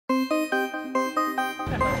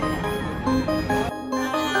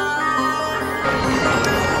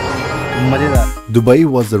Dubai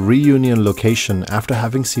was the reunion location after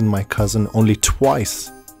having seen my cousin only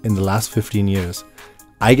twice in the last 15 years.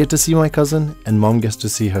 I get to see my cousin and mom gets to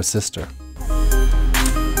see her sister.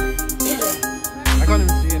 I can't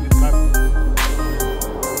even see any time.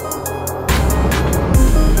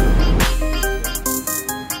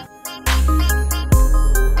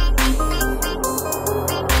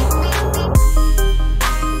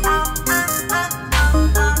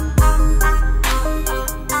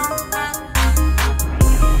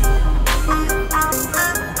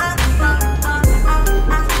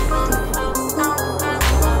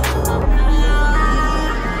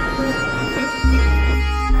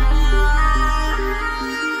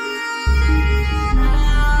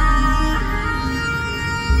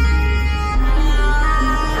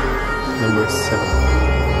 Number 7.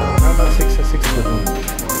 How about 6 or 6 with me?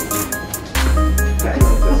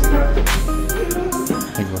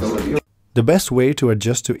 The best way to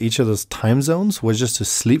adjust to each other's time zones was just to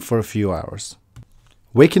sleep for a few hours.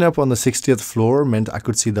 Waking up on the 60th floor meant I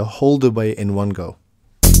could see the whole Dubai in one go.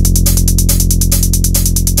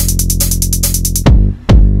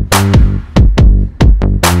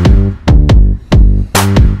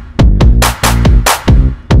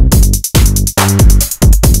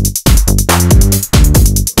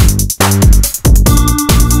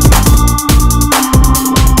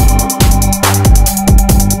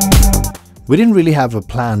 We didn't really have a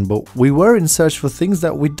plan, but we were in search for things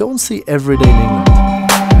that we don't see every day in England.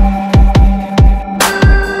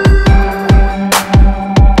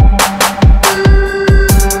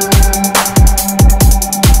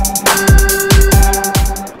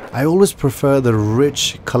 I always prefer the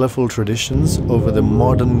rich, colorful traditions over the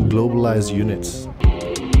modern, globalized units.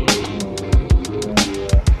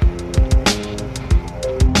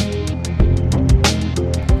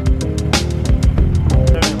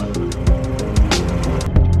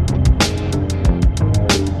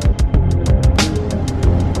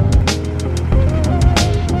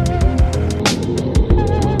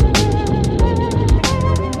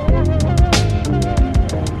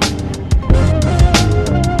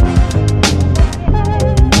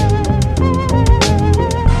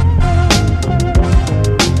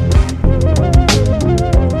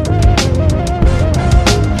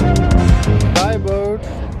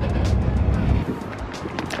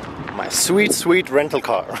 Sweet rental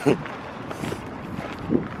car.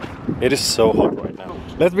 It is so hot right now.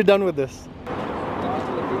 Let's be done with this.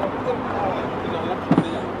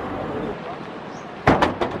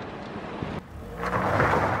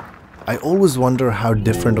 I always wonder how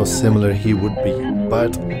different or similar he would be,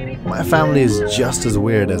 but my family is just as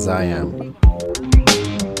weird as I am.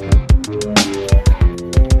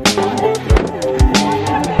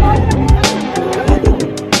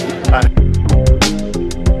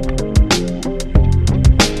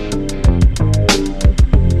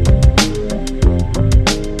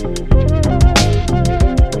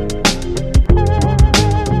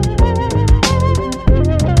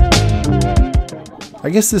 I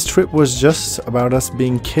guess this trip was just about us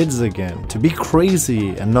being kids again, to be crazy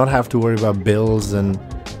and not have to worry about bills and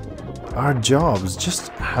our jobs, just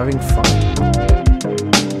having fun.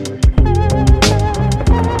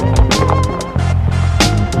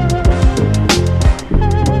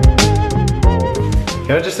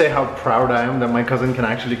 Can I just say how proud I am that my cousin can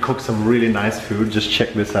actually cook some really nice food? Just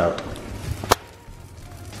check this out.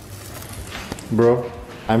 Bro,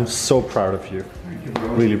 I'm so proud of you.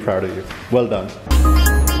 Really proud of you. Well done.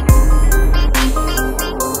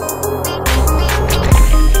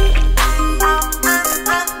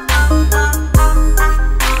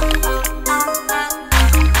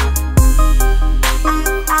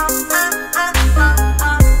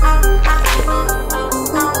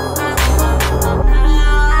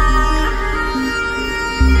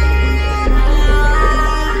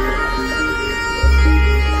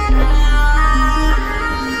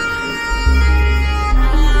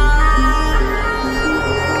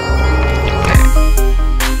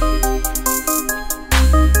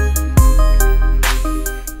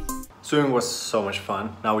 Swimming was so much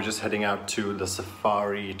fun. Now we're just heading out to the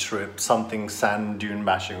safari trip, something sand dune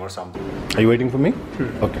bashing or something. Are you waiting for me?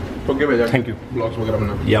 Okay. Thank you. Vlogs वगैरह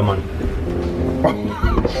बना. Yeah man.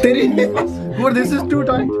 Bro, this is too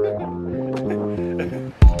tight.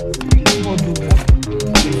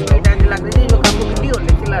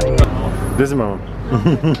 This is my mom.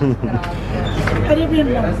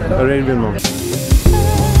 Arabian mom.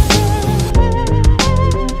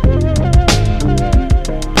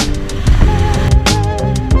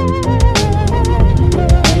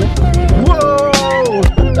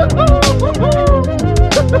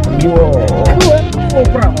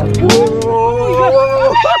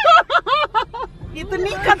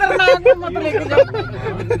 इतनी खतरनाक मत लेके जाओ।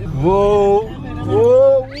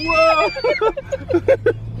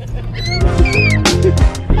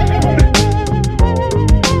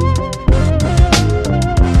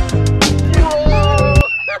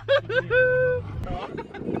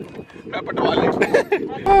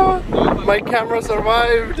 My camera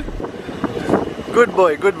survived. Good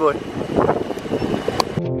boy, good boy.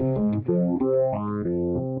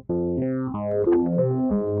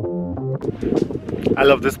 I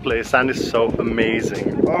love this place. Sand is so amazing.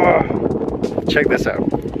 Oh, check this out.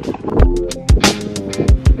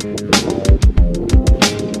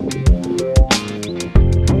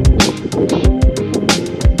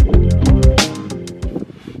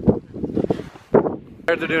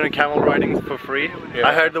 They're doing a camel riding for free. Yeah.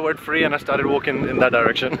 I heard the word free and I started walking in that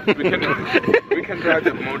direction. we can ride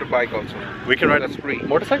the motorbike also. We can ride. That's free.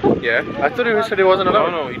 Motorcycle? Yeah. I thought you said it wasn't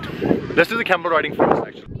allowed. No, Let's do the camel riding first,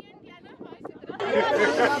 actually.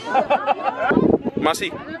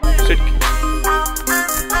 Masi, sit.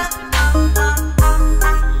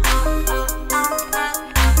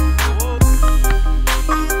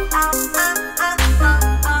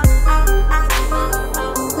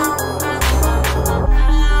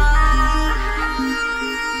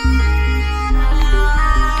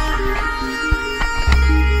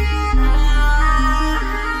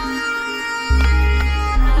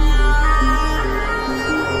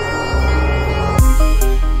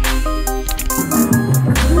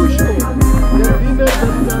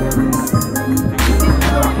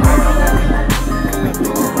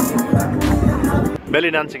 Belly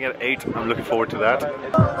dancing at 8. I'm looking forward to that.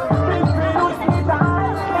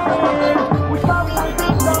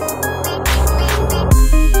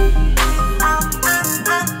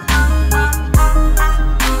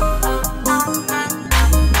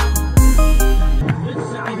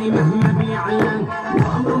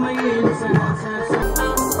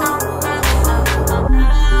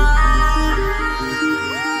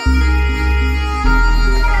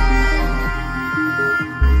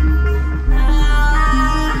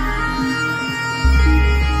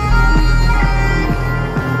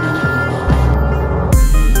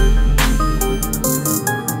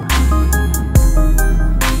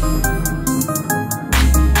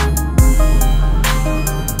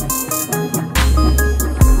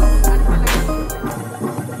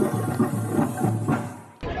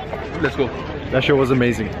 Let's go. That show was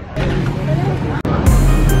amazing.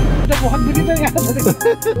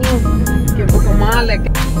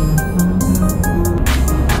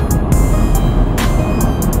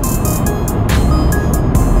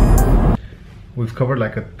 We've covered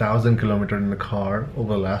like 1,000 kilometers in the car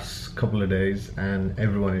over the last couple of days and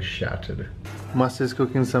everyone is shattered. Masi is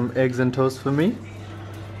cooking some eggs and toast for me.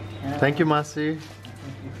 Thank you, Masi.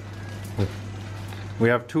 We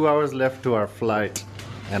have 2 hours left to our flight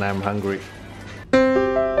and I'm hungry.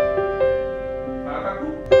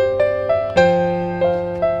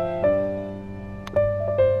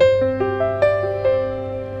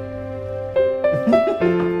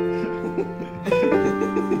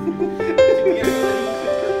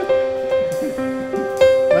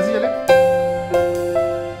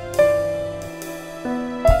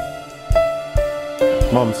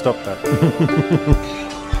 Mom, stop that.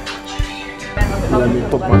 Let me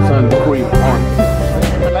put my sun cream on.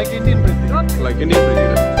 Like Indian breathing. Like Indian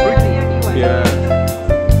breathing. Yeah.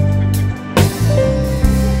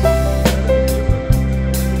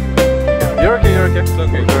 You're okay, you're okay. It's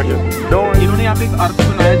okay. You're okay. Don't worry. इन्होंने यहाँ पे एक अर्थ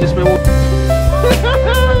बनाया जिसमें वो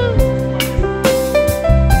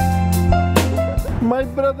My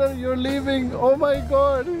brother, you're leaving. Oh my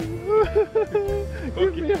god.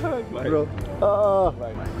 Give me a hug, bro.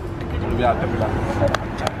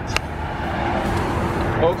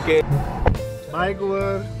 Okay. Bye,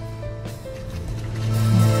 Kuwar.